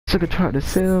Sucker tried to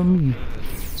sell me.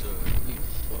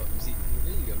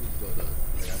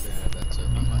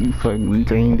 You fucking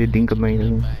dang the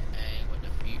dinkaman.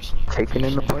 Taking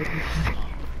in the party?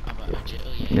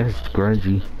 That's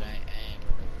grungy.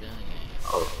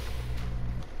 Oh.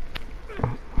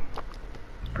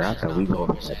 Bro, I thought we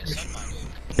going.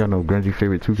 Y'all know grungy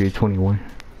favorite 2K21.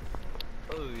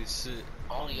 Holy shit.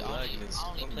 I only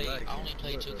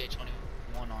play 2K21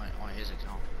 on his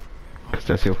account. Cause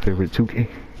that's your favorite 2K.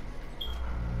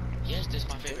 Yes, this is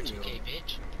my favorite 2K,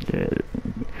 bitch. Yeah.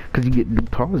 Cause you get new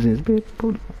thousands,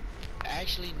 bitch.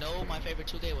 Actually, no, my favorite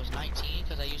 2K was 19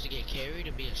 because I used to get carried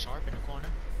and be a sharp in the corner.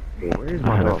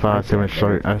 I had a 5.7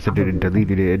 shirt. I accidentally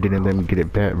deleted it. It didn't let me get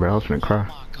it back, bro. I was gonna cry.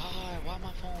 Oh my god, why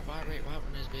my phone vibrate right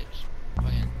when this bitch?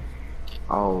 Fucking.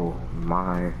 Oh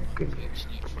my goodness.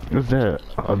 What's that?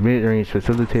 A mid-range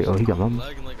facilitate? Oh, he got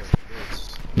my.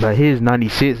 But his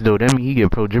 96 though. That mean he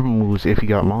get pro dribble moves if he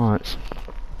got mods.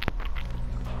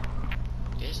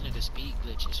 This nigga speed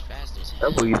glitch is fast as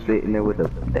hell. That boy sitting there with a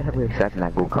that boy sat in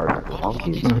that go kart.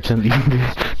 I'm telling you,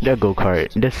 that go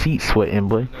kart, that seat sweating,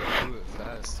 boy.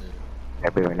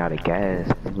 That boy ran out of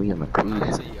gas. We on the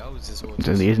cruise.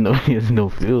 There's no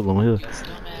fuel on here.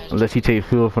 Unless he take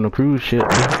fuel from the cruise ship.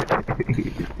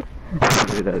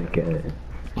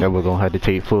 That we're gonna have to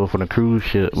take fuel from the cruise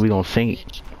ship. We gonna sink.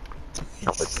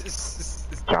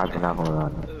 Driving out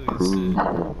on a cruise.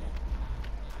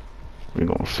 We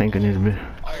gonna sink in this bitch.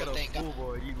 Oh, thank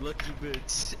God. You lucky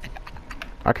bitch.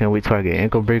 I can't wait till I get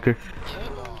ankle breaker.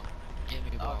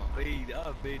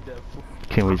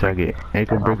 Can't wait till I get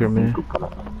ankle breaker, man.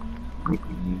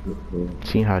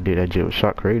 See how I did that jail with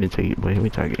shock rating to you, but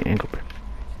wait till I get ankle breaker.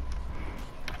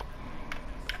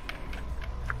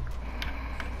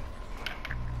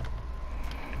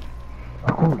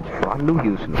 I knew he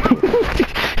was in the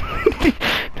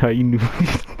How you knew?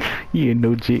 You ain't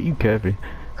no shit, you capping.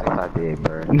 I did,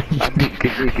 bro.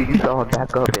 You saw him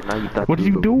back up and now you thought What are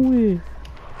you doing?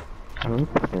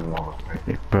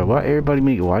 Bro, why everybody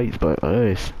make whites but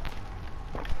us?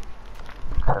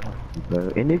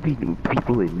 And it be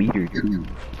people in meter too.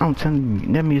 I'm telling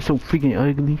you, that meter is so freaking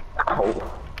ugly.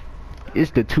 Oh.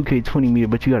 It's the 2K20 meter,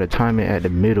 but you gotta time it at the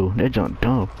middle. That junk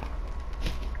dumb.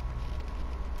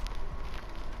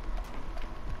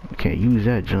 You can't use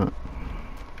that junk.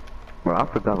 Bro, I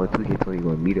forgot what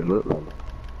 2K21 meter look like.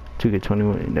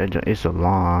 2K21, that junk, it's a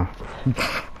line.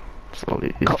 So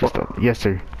it's just a, yes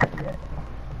sir.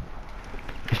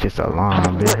 It's just a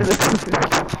line, bitch.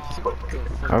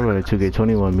 I'd rather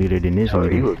 2K21 meter than this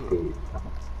meter.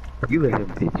 You let him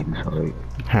hit you, sorry.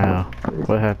 How?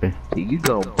 What happened? You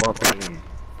gon' bump in.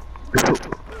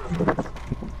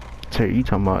 Terry, you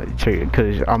talking about Terry?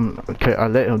 Cause I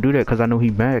let him do that cause I know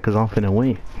he mad cause I'm finna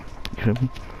win. You feel me?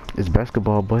 It's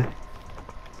basketball, boy.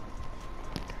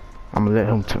 I'm gonna let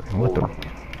him what the?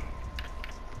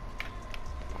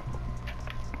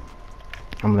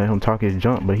 I'm gonna let him talk his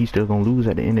junk, but he's still gonna lose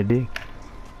at the end of the day.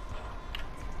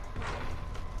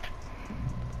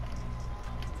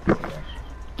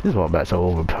 This ball bat's so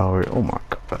overpowered. Oh my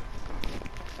god.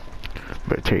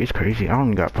 But Terry's crazy. I don't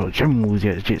even got pro gym moves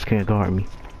yet. Jits can't guard me.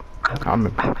 I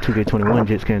remember 2K21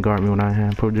 Jits can't guard me when I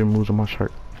had pro gym moves on my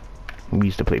shirt. We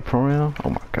used to play pro round. Oh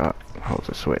my god. I was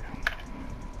a sweat.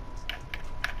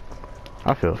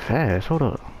 I feel fast. Hold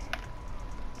up.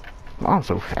 I'm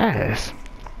so fast.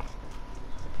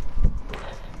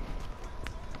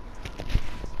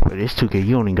 But this 2K,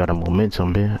 you only got a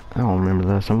momentum, man. I don't remember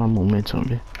last time my momentum,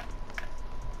 man.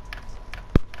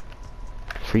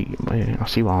 Free, man. I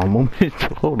see why I'm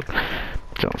momentum. Hold up.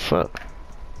 Jumps up.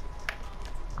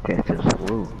 That's just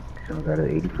slow. So I got an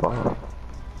 85.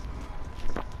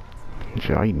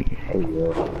 Shiny. Hey,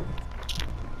 yo.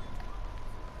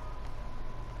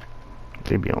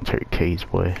 They be on Terry K's,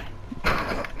 boy.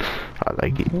 I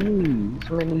like it. Hey, this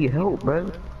man need help, bro.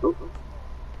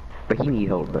 But he need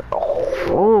help, bro.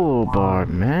 Oh, bar,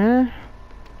 man.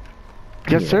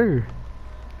 Yes, sir.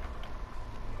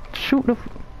 Shoot the.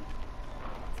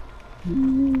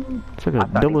 It's like a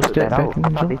double step back in the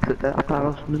jump. They took that. I thought I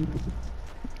was new.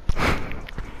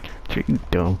 You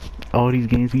dumb. All these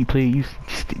games we played, you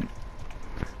still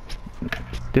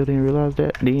didn't realize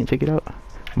that? They didn't take it out?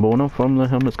 But when them Formula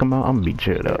helmets come out, I'm gonna be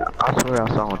chilled out. I swear I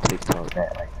saw on TikTok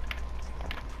that, like,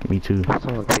 Me too. I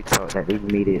saw on TikTok that they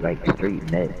made it, like, straight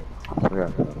net. I swear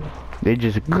I saw it. They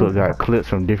just got clips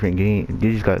from different games.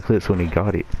 They just got clips when they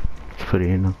got it. Just put it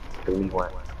in them. Do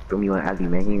me one, Ali,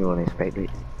 man. He ain't gonna expect it.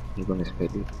 He gonna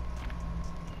expect it.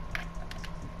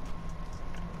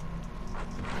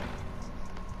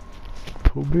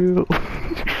 For real.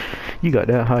 You got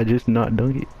that high just not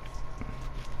dunk it.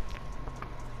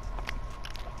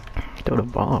 throw the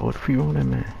ball. What the freak wrong with that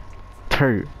man?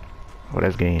 Turd. Oh,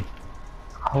 that's game.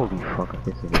 Holy fuck,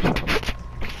 this is a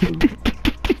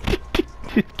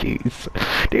This game's-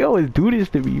 They always do this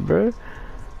to me, bro.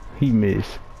 He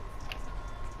missed.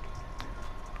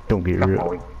 Don't get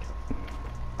real.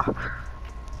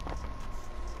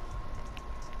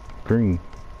 Green.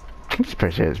 Just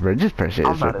press S, bro. Just press S.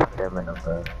 I'm Bro. not a stamina,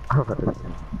 bro.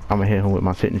 I'm gonna hit him with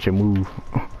my signature move.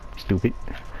 Stupid.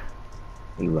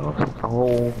 He lost.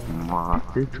 Oh my,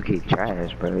 this kid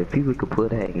trash, bro. If people could put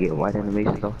that and get white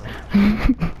animation off.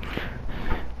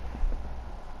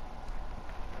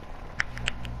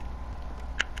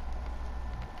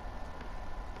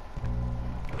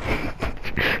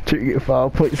 To get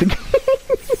 5 points again.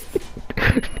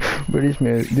 But this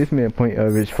man point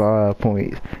average 5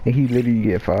 points, and he literally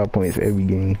get 5 points every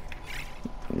game.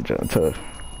 It's tough.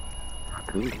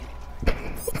 Good.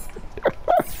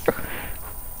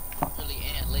 Early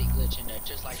and late glitch in there,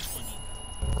 just like 20.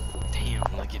 Damn,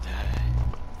 look at that.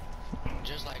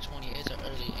 Just like 20, it's an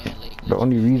early and late glitch. The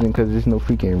only reason, cause there's no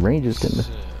freaking Rangers in the.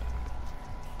 Shit.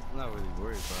 I'm not really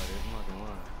worried about it, I'm not gonna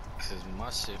lie. Cause my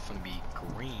shit finna be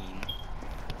green.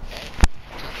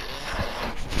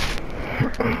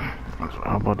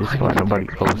 How about this spot? Nobody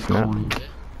close now.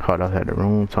 Hard out had the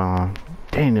room time.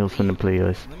 Dang, they was finna play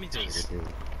us. Let me just.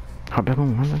 Hop back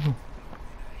on, hop back on.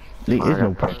 There's no Let me I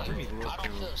look don't real feel quick.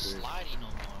 slidey no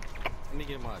more. Let me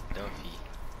get my Duffy.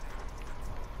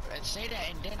 And say that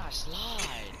and then I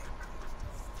slide.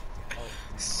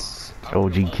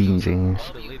 OG King James.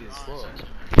 I'm the latest fuck.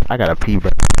 I got a pee,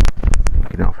 bro.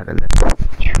 Get off at the left.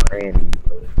 Tranny,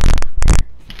 bro.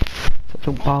 Such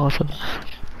a boss.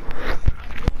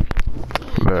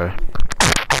 Bruh.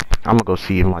 I'm gonna go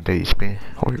see if my day spin.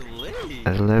 I'm delayed.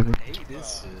 That's 11. I hate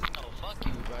this shit. No, fuck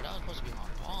you, bro. That was supposed to be my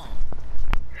bomb.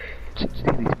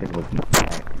 These been looking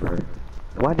back, bro.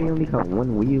 Why they only got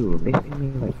one wheel? They should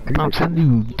be like 3 I'm telling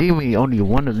you, they made only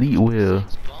one elite wheel.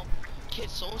 Kid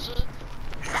Sosa?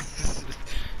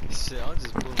 Shit, I'll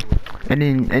just pull it. And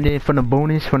then from the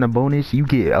bonus, you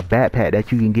get a backpack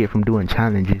that you can get from doing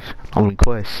challenges on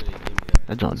request. Shit, give me that.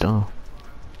 That's all dumb.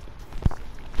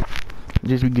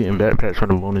 Just be getting backpacks from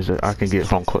the bonus that I can get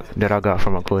from that I got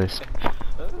from a quest.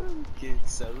 Kid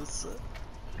Sosa.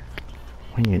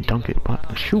 When you dunk it,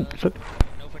 but shoot, so,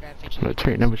 No for that picture. but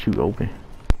Trey never shoot open.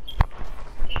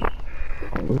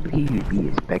 What would he be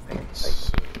expecting?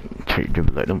 Trey just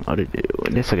let them other do.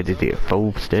 And this nigga just did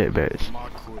 4 step backs. My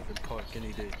court in park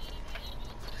any day.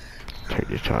 Trey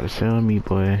just try to sell me,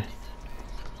 boy.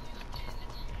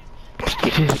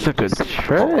 This sucker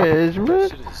trash, bro.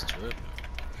 Shit is tripping.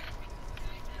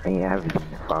 I ain't averaging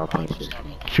 5 points.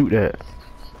 Shoot that.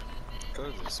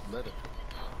 Cause it's better.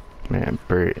 Man,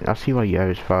 Bert, I see why you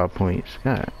average 5 points.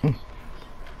 God.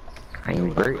 I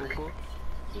ain't great.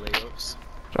 Layups.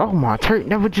 Oh my, Turk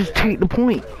never just take the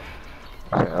point.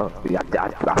 I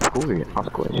scored. I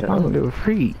scored. Shut I don't up. give a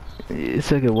freak.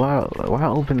 It's like a wild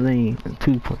open lane.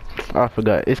 2 points. I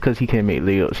forgot. It's cause he can't make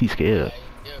layups. He's scared.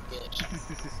 You're a bitch.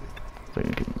 So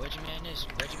you can Where'd you man this?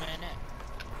 Where'd you man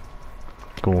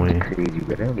that? go in. Crazy,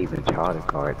 but they don't even charge a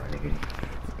card,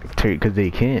 nigga. Turk, cause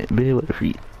they can't. Bitch, what the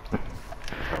freak. So,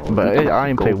 But we I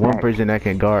ain't go play one back. person that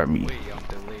can guard me. Wait, I'm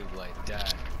delayed like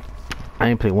that. I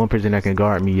ain't play one person that can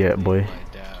guard me yet, boy.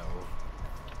 Like that.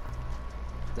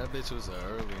 That bitch was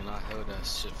early and I held that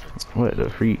shit for 2 What the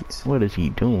freak? What is he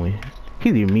doing?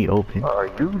 He leaving me open. What are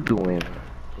you doing?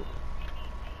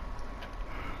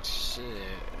 Shit.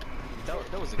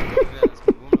 That was a good ass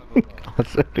move.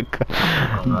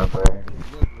 I'm not gonna lie.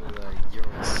 Like, you're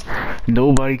a slut.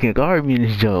 Nobody can guard me in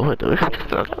this job. What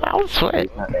the? I'm sweating.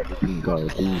 Not that you can guard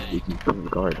these, you can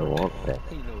guard the wall back.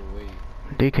 Ain't no way.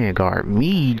 They can't guard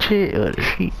me. Shit.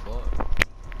 Shit. Fuck.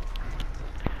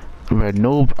 But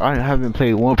no, I haven't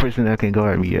played one person that can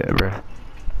guard me yet, bro.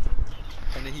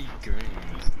 And then he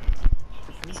grins.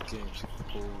 This game's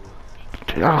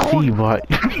cool. I see what.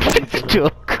 You're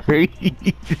crazy.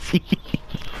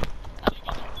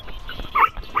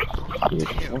 Yeah,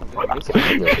 Damn, what's what's up?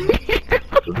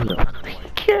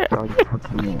 Yeah. All you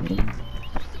fucking man.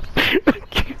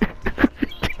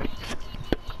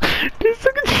 This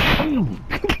nigga.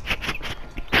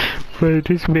 Bro,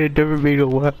 this man never made a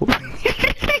wow.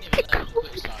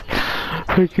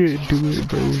 I couldn't do it,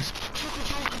 bro.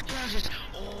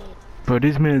 Bro,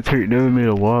 this man never made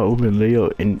a wide open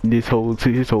layup in his whole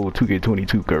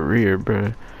 2K22 career,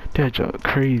 bro. That job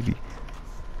crazy.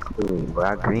 But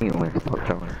I green when stop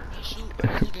throwing.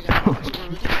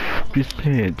 This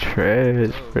man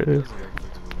trash, bro.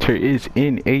 It's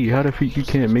in A. How the freak you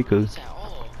can't make a?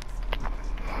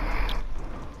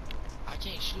 I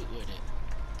can't shoot with it.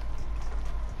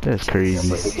 That's I'm gonna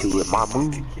crazy. hit you with my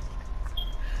move.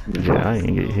 Yeah, I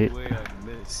ain't get hit. No way I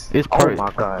missed. It's Oh part.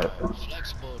 my god.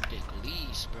 Flexible dick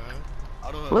lease, bro.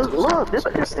 I don't have Look, to- look, this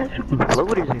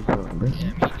floaters in front, bro.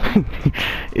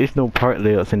 It's no part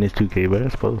layups in this 2K, but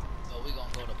that's supposed. So we gonna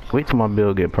go to Wait till my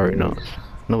bill get part nuts.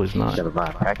 No, it's not. Gotta buy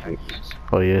a package.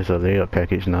 Oh yeah, it's a layup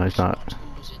package. No, it's not.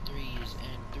 twos and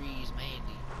threes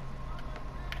mainly.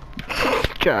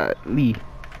 Golly.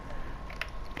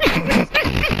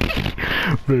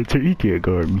 Bro, he can't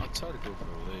guard me. I tried to go for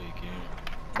a leg,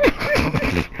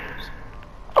 yeah.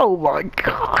 Oh my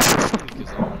god. Because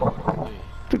I don't want a leg.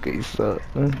 2K suck,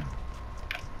 man.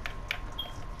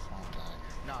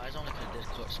 No, it's only cause this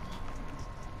court small.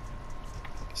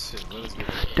 Shit, let us go.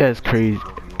 That's crazy.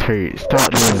 Terry,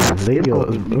 stop doing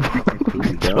layups, bro.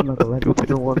 I'm not gonna lie, you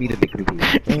don't want me to make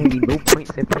confused. Ain't no point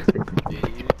separation.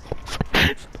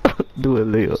 Yeah, Do a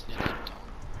layup.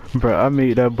 Bro, I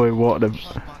made that boy walk the.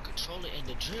 Plug my controller in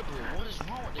the dribble. What is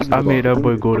wrong with this? I made that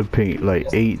boy go to paint like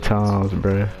 8 times,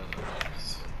 bro.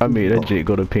 I made that jit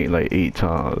go to paint like 8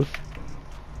 times.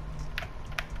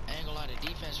 I ain't gonna lie, the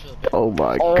defense feel better. Oh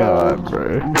my god,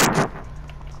 bro.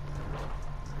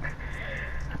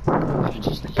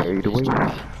 Carried away.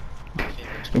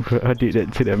 Bro, I did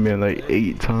that to that man like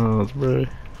 8 times, bro.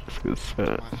 That's good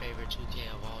stuff. My favorite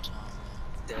 2K of all time,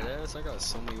 man. deadass, I got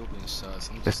so many open shots.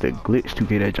 I'm That's just the not- glitch to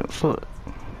get that jump suck.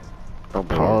 Oh,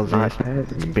 Pause not it.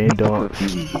 passing. Spin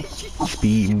dunks.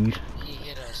 Speed moves. He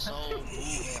hit a soul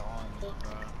movement on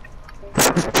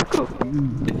me,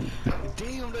 bro.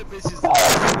 Damn, that bitch is.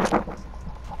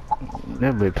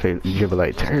 That boy play dribble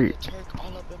like Turk. Turk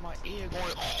all up in my ear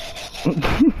going,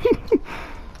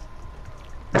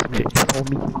 On me.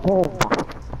 Oh,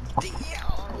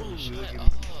 oh, shut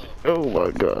up. Oh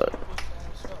my god.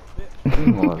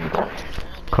 come on.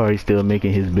 Kari still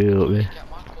making his build, man. Got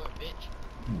my court, bitch.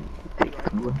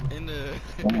 In the.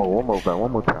 One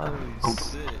more time. Oh,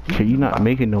 shit. Okay, you not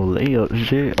making no layup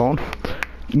shit on.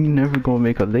 You never gonna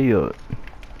make a layup.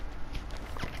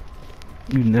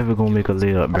 You never gonna make a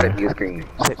layup, Set me bro. a screen.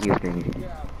 Set me a screen.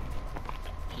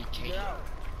 He can't.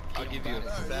 I'll give you a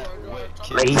fat, wet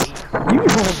kiss. Late.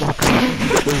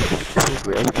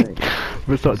 You everything.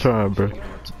 But stop trying, bro.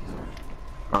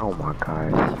 Oh my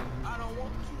god.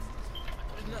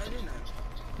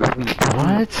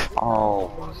 What?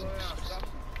 Oh.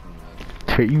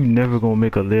 Turk, you never gonna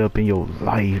make a layup in your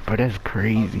life, bro. That's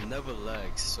crazy. I've never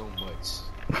lagged so much.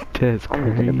 That's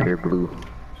I'm gonna get a crazy. pair blue.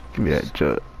 Give me that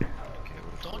jug.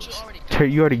 Don't you already Turk,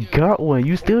 you already got one.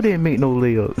 You still didn't make no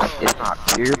layups. It's not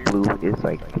pure blue. It's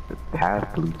like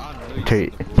half blue. I know you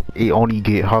Turk, said the bull. it only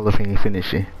get Hall of Fame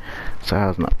finishing. So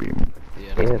how's not being. Yeah,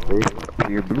 Yeah, that's it's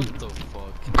pure blue. what the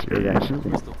fuck. Yeah, What's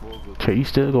the ball go Turk, you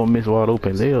still gonna miss wide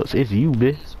open layups. It's you,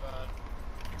 bitch. this, bro?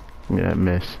 Give me that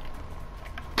mess.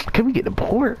 Can we get the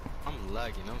board? I'm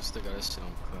lagging. I'm still got that shit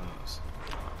on clouds.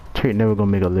 Turk never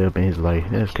gonna make a layup in his life.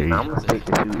 That's crazy. I'm gonna take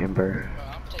the shooting, bro. Bro,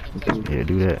 I'm taking Yeah,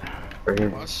 do that.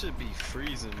 I should be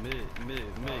freezing mid.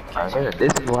 I heard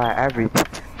this is why I average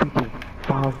freaking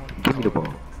 5. Give me the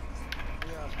ball.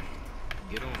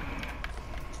 Get on.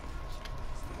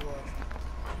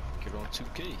 Get on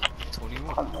 2K.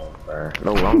 21. Come on, bro.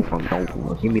 No, I'm from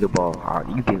don't give me the ball.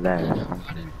 You get last.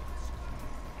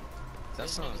 That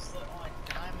sounds. on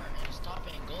timer and stop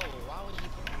and go. Why would you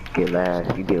Get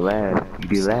last. You get last. You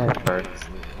get last, bro.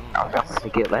 I'm gonna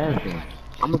get last then.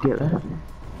 I'm gonna get last.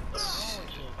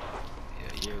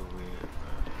 Yeah, you're weird.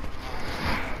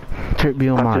 Turk be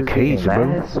on my I'm just case, getting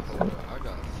bro. last. I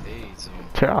got fades on.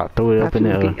 Turk, I'll throw it up in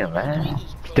Not you there. getting last.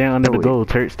 Stand under the Throw it. goal,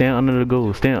 Turk. Stand under the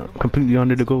goal. Stand completely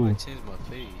under the goal. I changed my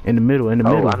fade. In the middle, in the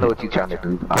Oh, middle. I know what you're trying to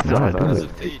do. I No, I saw don't. What's it.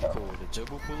 a fade called? The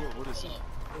juggle pull up? What is it?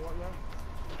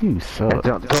 You suck.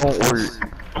 Don't work.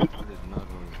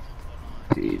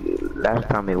 It did not work. Last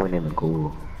time it went in the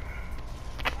goal.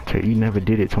 Turk, you never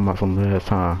did it talking about some last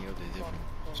time. The other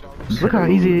different. Look how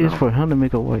easy it is for him to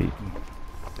make a white.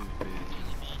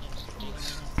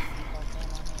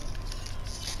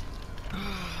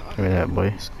 Look at that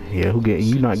boy. Yeah, who get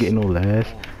you not getting no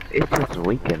last. It's just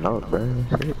waking up, bro.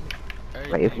 Shit.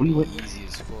 Like, if we went- Easy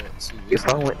as fuck, too. If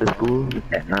I went to school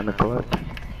at 9 o'clock,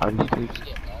 I'd be straight.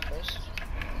 get offers?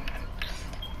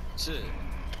 Shit.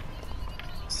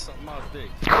 Suck my dick.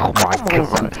 Oh my Come on,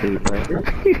 god. CJ, bro.